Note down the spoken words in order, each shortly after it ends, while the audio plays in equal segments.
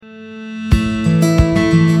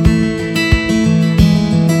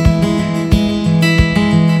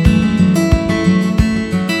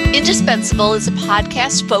Indispensable is a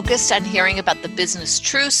podcast focused on hearing about the business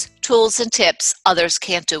truths, tools, and tips others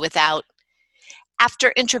can't do without.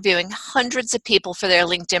 After interviewing hundreds of people for their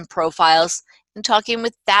LinkedIn profiles and talking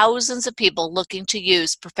with thousands of people looking to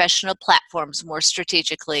use professional platforms more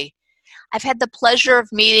strategically, I've had the pleasure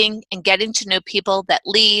of meeting and getting to know people that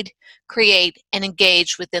lead, create, and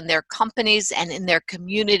engage within their companies and in their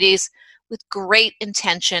communities with great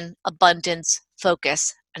intention, abundance,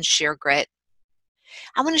 focus, and sheer grit.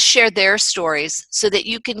 I want to share their stories so that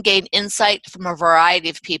you can gain insight from a variety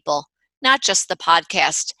of people, not just the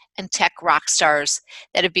podcast and tech rock stars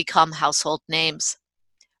that have become household names.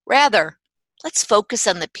 Rather, let's focus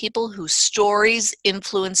on the people whose stories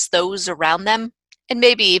influence those around them and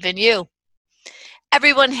maybe even you.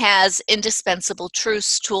 Everyone has indispensable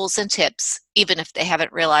truths, tools, and tips, even if they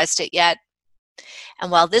haven't realized it yet. And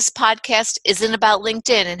while this podcast isn't about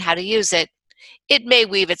LinkedIn and how to use it, it may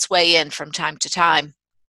weave its way in from time to time.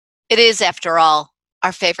 It is, after all,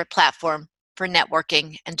 our favorite platform for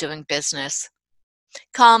networking and doing business.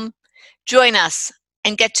 Come, join us,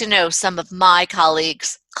 and get to know some of my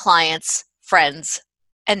colleagues, clients, friends,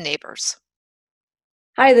 and neighbors.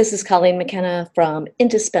 Hi, this is Colleen McKenna from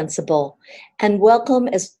Indispensable, and welcome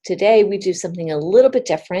as today we do something a little bit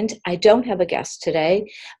different. I don't have a guest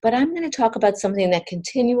today, but I'm going to talk about something that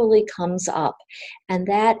continually comes up, and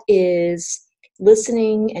that is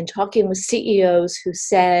listening and talking with CEOs who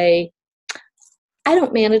say, I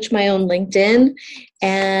don't manage my own LinkedIn,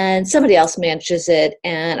 and somebody else manages it,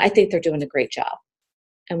 and I think they're doing a great job.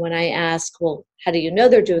 And when I ask, well, how do you know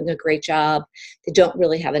they're doing a great job? They don't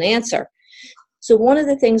really have an answer. So one of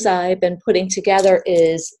the things I've been putting together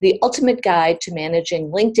is the ultimate guide to managing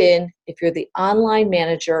LinkedIn if you're the online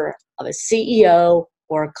manager of a CEO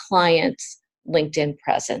or a client's LinkedIn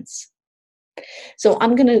presence. So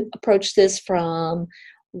I'm going to approach this from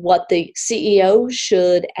what the CEO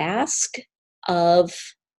should ask of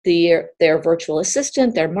their virtual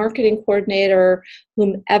assistant, their marketing coordinator,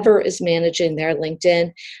 whomever is managing their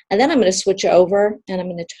LinkedIn. And then I'm going to switch over and I'm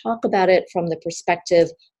going to talk about it from the perspective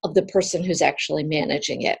of the person who's actually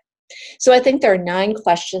managing it. So I think there are 9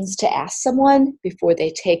 questions to ask someone before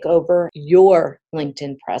they take over your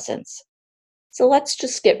LinkedIn presence. So let's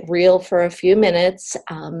just get real for a few minutes.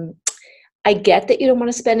 I get that you don't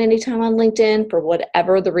want to spend any time on LinkedIn for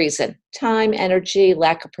whatever the reason. Time, energy,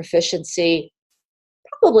 lack of proficiency,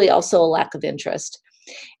 probably also a lack of interest.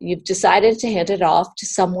 You've decided to hand it off to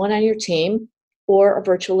someone on your team or a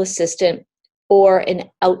virtual assistant or an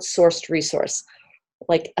outsourced resource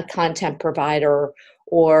like a content provider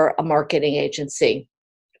or a marketing agency.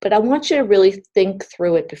 But I want you to really think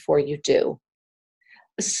through it before you do.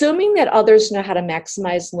 Assuming that others know how to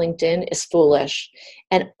maximize LinkedIn is foolish.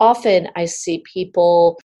 And often I see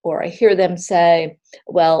people or I hear them say,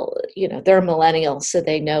 well, they're millennials, so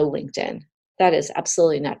they know LinkedIn. That is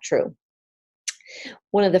absolutely not true.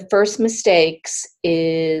 One of the first mistakes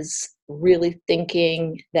is really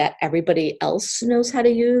thinking that everybody else knows how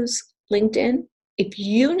to use LinkedIn. If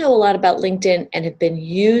you know a lot about LinkedIn and have been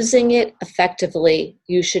using it effectively,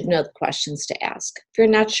 you should know the questions to ask. If you're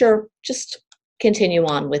not sure, just continue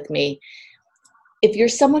on with me. If you're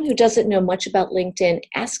someone who doesn't know much about LinkedIn,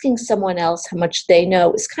 asking someone else how much they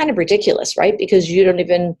know is kind of ridiculous, right? Because you don't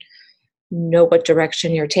even know what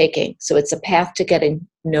direction you're taking. So it's a path to getting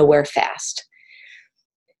nowhere fast.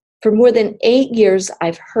 For more than 8 years,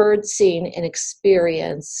 I've heard, seen, and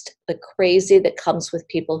experienced the crazy that comes with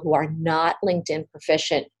people who are not LinkedIn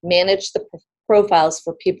proficient, manage the profiles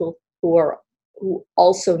for people who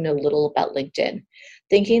also know little about LinkedIn,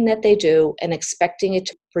 thinking that they do and expecting it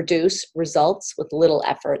to produce results with little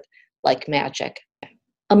effort like magic.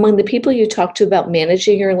 Among the people you talk to about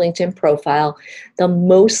managing your LinkedIn profile, they'll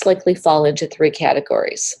most likely fall into 3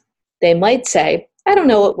 categories. They might say, I don't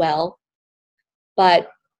know it well, but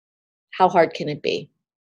how hard can it be?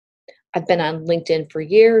 I've been on LinkedIn for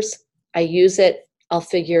years. I use it. I'll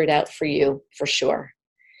figure it out for you for sure.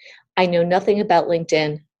 I know nothing about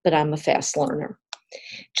LinkedIn, but I'm a fast learner.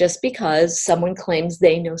 Just because someone claims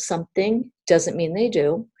they know something doesn't mean they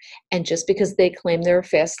do. And just because they claim they're a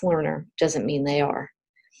fast learner doesn't mean they are.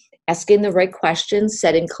 Asking the right questions,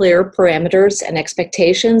 setting clear parameters and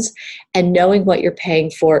expectations, and knowing what you're paying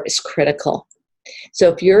for is critical. So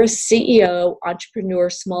if you're a CEO, entrepreneur,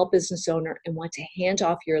 small business owner, and want to hand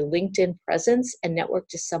off your LinkedIn presence and network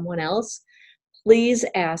to someone else, please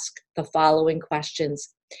ask the following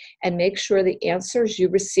questions and make sure the answers you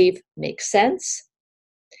receive make sense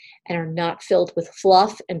and are not filled with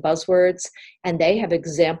fluff and buzzwords, and they have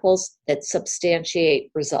examples that substantiate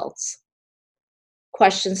results.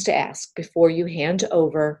 Questions to ask before you hand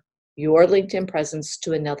over your LinkedIn presence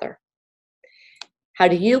to another. How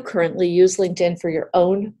do you currently use LinkedIn for your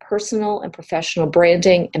own personal and professional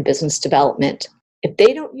branding and business development? If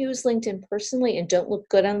they don't use LinkedIn personally and don't look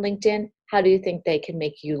good on LinkedIn, how do you think they can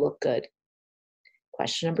make you look good?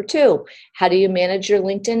 Question number 2, how do you manage your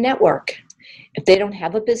LinkedIn network? If they don't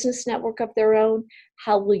have a business network of their own,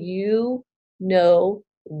 how will you know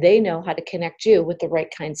they know how to connect you with the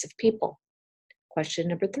right kinds of people? Question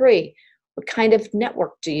number 3, what kind of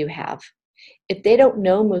network do you have? If they don't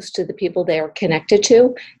know most of the people they are connected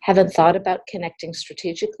to, haven't thought about connecting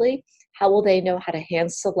strategically, how will they know how to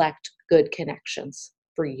hand select good connections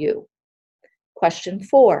for you? Question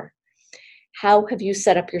 4, how have you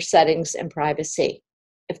set up your settings and privacy?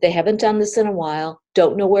 If they haven't done this in a while,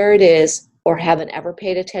 don't know where it is, or haven't ever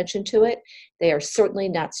paid attention to it, they are certainly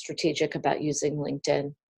not strategic about using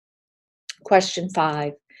LinkedIn. Question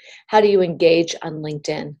 5, how do you engage on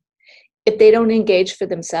LinkedIn? If they don't engage for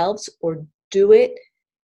themselves or do it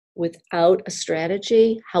without a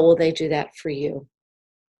strategy, how will they do that for you?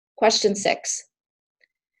 Question 6,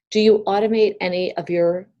 do you automate any of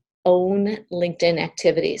your own LinkedIn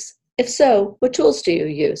activities? If so, what tools do you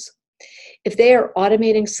use? If they are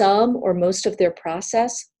automating some or most of their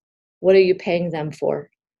process, what are you paying them for?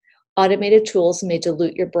 Automated tools may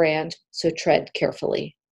dilute your brand, so tread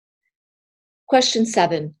carefully. Question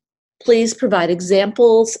 7, please provide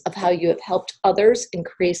examples of how you have helped others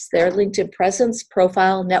increase their LinkedIn presence,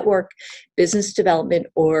 profile, network, business development,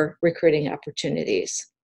 or recruiting opportunities.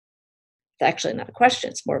 It's actually not a question,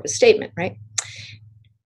 it's more of a statement, right?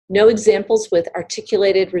 No examples with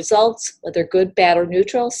articulated results, whether good, bad, or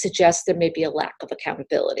neutral, suggest there may be a lack of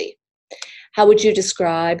accountability. How would you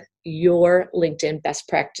describe your LinkedIn best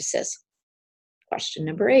practices? Question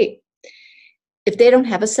number 8. If they don't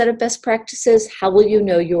have a set of best practices, how will you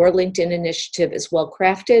know your LinkedIn initiative is well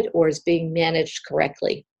crafted or is being managed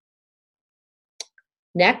correctly?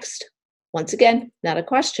 Next, once again, not a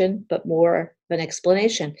question, but more of an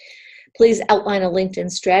explanation. Please outline a LinkedIn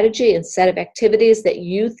strategy and set of activities that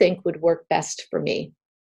you think would work best for me.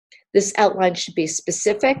 This outline should be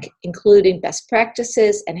specific, including best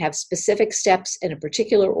practices, and have specific steps in a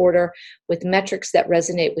particular order with metrics that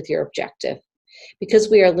resonate with your objective. Because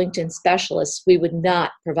we are LinkedIn specialists, we would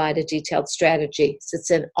not provide a detailed strategy since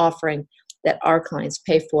it's an offering that our clients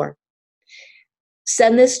pay for.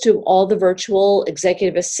 Send this to all the virtual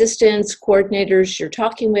executive assistants, coordinators you're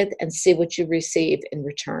talking with, and see what you receive in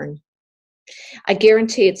return. I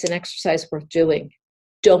guarantee it's an exercise worth doing.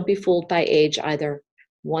 Don't be fooled by age either.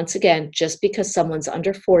 Once again, just because someone's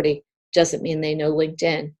under 40 doesn't mean they know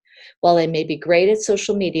LinkedIn. While they may be great at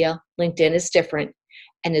social media, LinkedIn is different.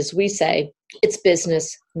 And as we say, it's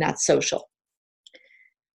business, not social.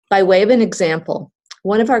 By way of an example,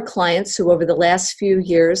 one of our clients who over the last few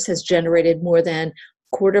years has generated more than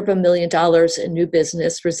 $250,000 in new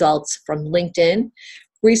business results from LinkedIn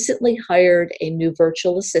recently hired a new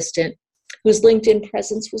virtual assistant whose LinkedIn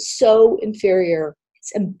presence was so inferior,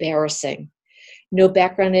 it's embarrassing. No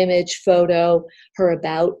background image, photo, her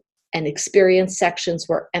about and experience sections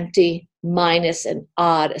were empty, minus an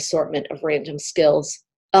odd assortment of random skills.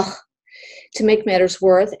 Ugh. To make matters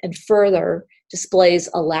worse and further displays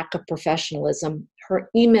a lack of professionalism, her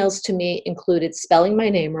emails to me included spelling my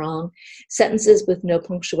name wrong, sentences with no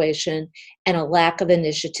punctuation, and a lack of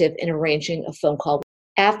initiative in arranging a phone call.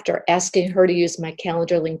 After asking her to use my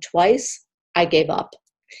calendar link twice, I gave up.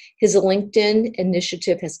 His LinkedIn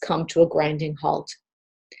initiative has come to a grinding halt.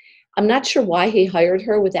 I'm not sure why he hired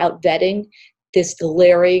her without vetting this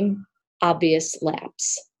glaring, obvious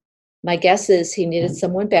lapse. My guess is he needed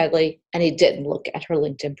someone badly and he didn't look at her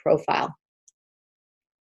LinkedIn profile.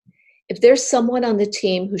 If there's someone on the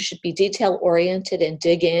team who should be detail-oriented and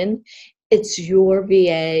dig in, it's your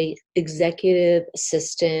VA, executive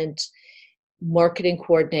assistant, marketing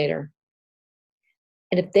coordinator.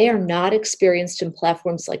 And if they are not experienced in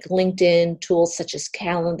platforms like LinkedIn, tools such as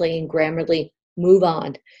Calendly and Grammarly, move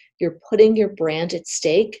on. You're putting your brand at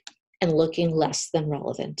stake and looking less than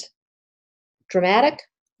relevant. Dramatic?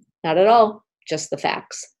 Not at all, just the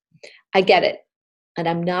facts. I get it. And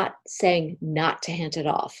I'm not saying not to hand it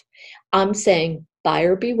off. I'm saying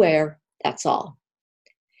buyer beware, that's all.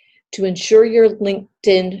 To ensure your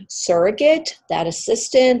LinkedIn surrogate, that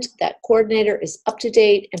assistant, that coordinator is up to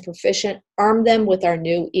date and proficient, arm them with our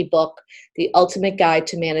new ebook, The Ultimate Guide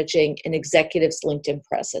to Managing an Executive's LinkedIn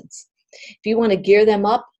Presence. If you want to gear them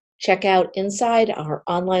up, check out Inside, our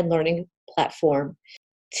online learning platform.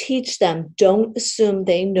 Teach them, don't assume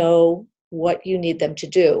they know what you need them to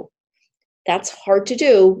do. That's hard to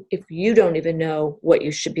do if you don't even know what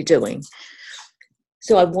you should be doing.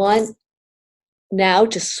 So I want now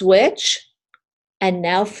to switch and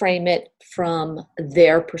now frame it from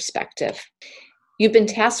their perspective. You've been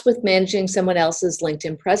tasked with managing someone else's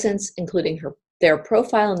LinkedIn presence, including their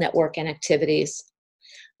profile, network, and activities.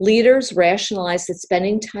 Leaders rationalize that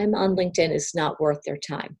spending time on LinkedIn is not worth their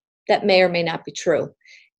time. That may or may not be true.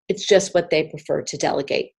 It's just what they prefer to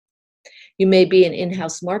delegate. You may be an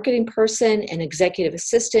in-house marketing person, an executive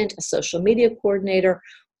assistant, a social media coordinator,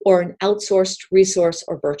 or an outsourced resource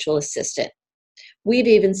or virtual assistant. We've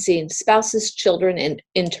even seen spouses, children, and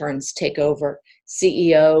interns take over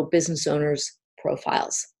CEO, business owners'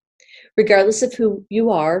 profiles. Regardless of who you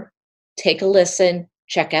are, take a listen,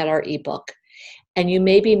 check out our ebook. And you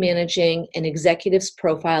may be managing an executive's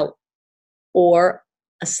profile or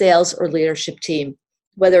a sales or leadership team.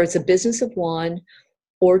 Whether it's a business of one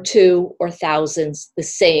or two or thousands, the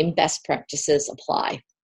same best practices apply.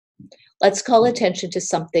 Let's call attention to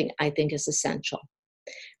something I think is essential.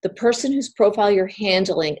 The person whose profile you're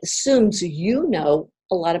handling assumes you know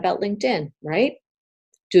a lot about LinkedIn, right?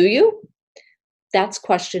 Do you? That's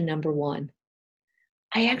question number one.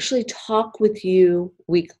 I actually talk with you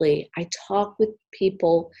weekly. I talk with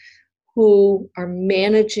people who are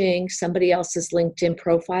managing somebody else's LinkedIn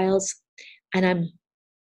profiles, and I'm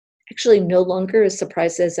actually no longer as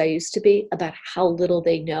surprised as I used to be about how little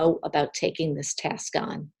they know about taking this task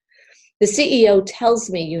on. The CEO tells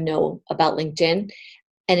me you know about LinkedIn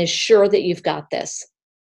and is sure that you've got this.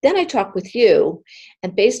 Then I talk with you,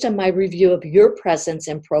 and based on my review of your presence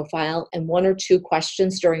and profile and one or two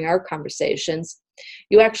questions during our conversations,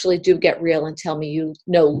 you actually do get real and tell me you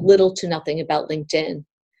know little to nothing about LinkedIn,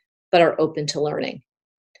 but are open to learning.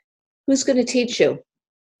 Who's going to teach you?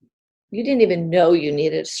 You didn't even know you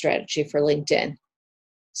needed a strategy for LinkedIn.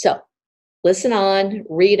 So listen on,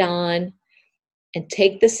 read on, and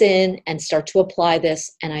take this in and start to apply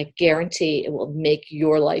this, and I guarantee it will make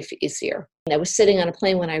your life easier. And I was sitting on a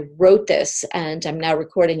plane when I wrote this, and I'm now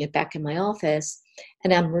recording it back in my office,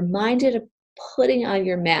 and I'm reminded of putting on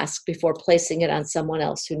your mask before placing it on someone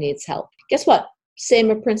else who needs help. Guess what?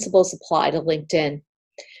 Same principles apply to LinkedIn.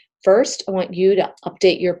 First, I want you to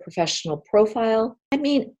update your professional profile. I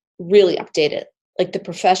mean, really update it, like the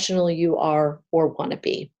professional you are or want to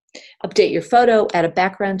be. Update your photo, add a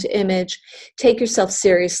background to image, take yourself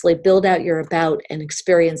seriously, build out your about and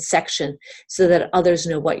experience section so that others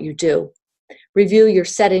know what you do. Review your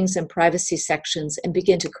settings and privacy sections and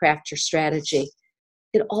begin to craft your strategy.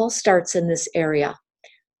 It all starts in this area.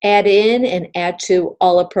 Add in and add to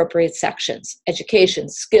all appropriate sections: education,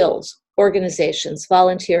 skills, organizations,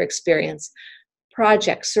 volunteer experience,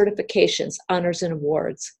 projects, certifications, honors, and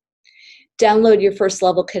awards. Download your first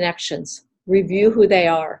level connections. Review who they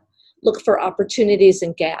are. Look for opportunities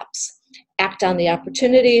and gaps. Act on the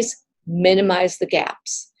opportunities, minimize the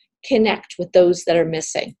gaps. Connect with those that are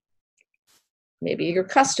missing. Maybe your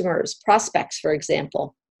customers, prospects, for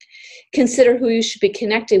example. Consider who you should be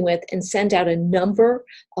connecting with and send out a number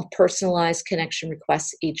of personalized connection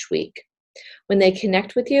requests each week. When they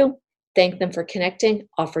connect with you, thank them for connecting,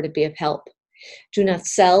 offer to be of help. Do not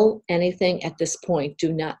sell anything at this point.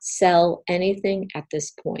 Do not sell anything at this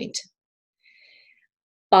point.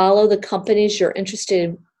 Follow the companies you're interested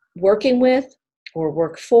in working with or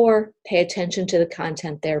work for. Pay attention to the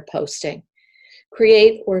content they're posting.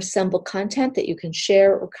 Create or assemble content that you can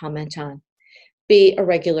share or comment on. Be a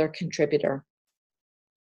regular contributor.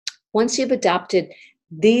 Once you've adopted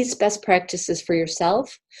these best practices for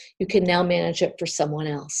yourself, you can now manage it for someone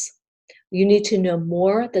else. You need to know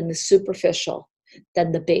more than the superficial,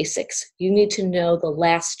 than the basics. You need to know the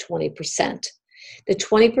last 20%. The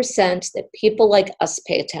 20% that people like us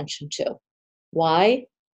pay attention to. Why?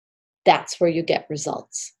 That's where you get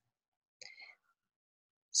results.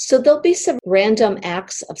 So there'll be some random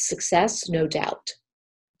acts of success, no doubt.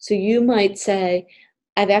 So you might say,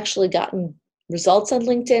 I've actually gotten results on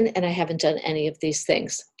LinkedIn and I haven't done any of these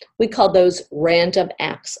things. We call those random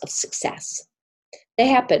acts of success. They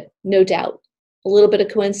happen, no doubt. A little bit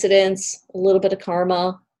of coincidence, a little bit of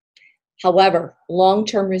karma. However,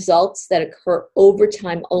 long-term results that occur over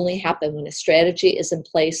time only happen when a strategy is in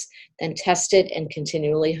place, then tested and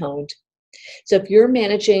continually honed. So if you're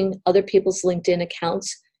managing other people's LinkedIn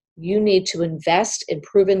accounts, you need to invest in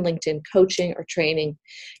proven LinkedIn coaching or training.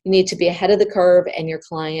 You need to be ahead of the curve and your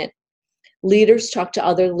client. Leaders talk to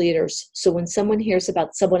other leaders. So when someone hears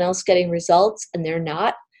about someone else getting results and they're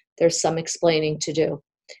not, there's some explaining to do.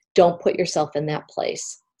 Don't put yourself in that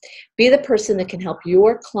place. Be the person that can help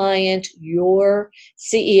your client, your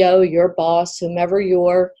CEO, your boss, whomever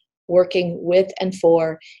you're working with and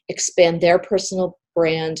for, expand their personal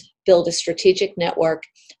brand, build a strategic network,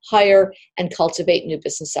 hire and cultivate new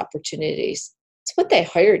business opportunities. It's what they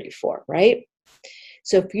hired you for, right?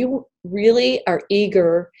 So if you really are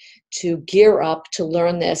eager to gear up to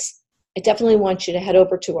learn this, I definitely want you to head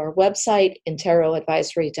over to our website,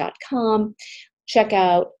 interoadvisory.com. Check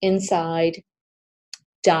out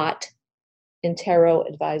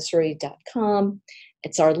inside.interoadvisory.com.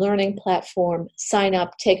 It's our learning platform. Sign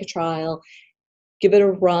up, take a trial, give it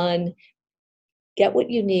a run, get what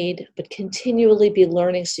you need, but continually be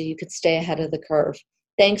learning so you can stay ahead of the curve.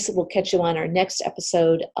 Thanks. We'll catch you on our next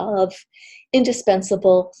episode of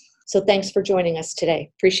Indispensable. So thanks for joining us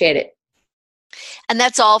today. Appreciate it. And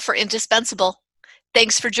that's all for Indispensable.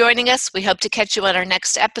 Thanks for joining us. We hope to catch you on our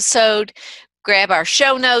next episode. Grab our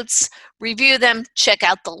show notes, review them, check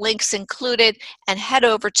out the links included, and head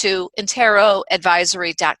over to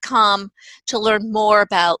interoadvisory.com to learn more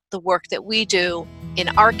about the work that we do in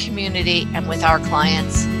our community and with our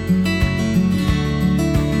clients.